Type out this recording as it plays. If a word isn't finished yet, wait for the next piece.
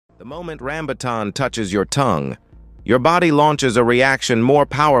The moment Rambutan touches your tongue, your body launches a reaction more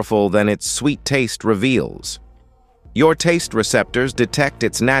powerful than its sweet taste reveals. Your taste receptors detect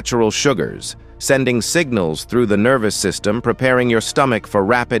its natural sugars, sending signals through the nervous system, preparing your stomach for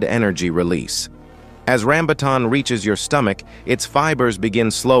rapid energy release. As Rambutan reaches your stomach, its fibers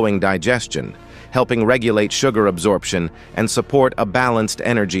begin slowing digestion, helping regulate sugar absorption and support a balanced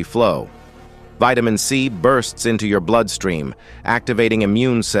energy flow. Vitamin C bursts into your bloodstream, activating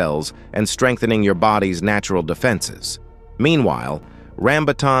immune cells and strengthening your body's natural defenses. Meanwhile,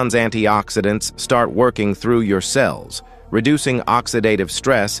 Rambutan's antioxidants start working through your cells, reducing oxidative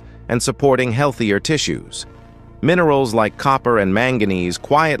stress and supporting healthier tissues. Minerals like copper and manganese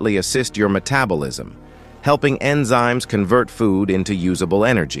quietly assist your metabolism, helping enzymes convert food into usable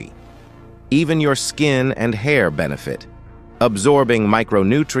energy. Even your skin and hair benefit, absorbing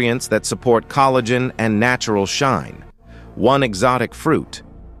micronutrients that support collagen and natural shine. One exotic fruit,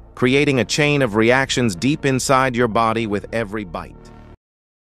 creating a chain of reactions deep inside your body with every bite.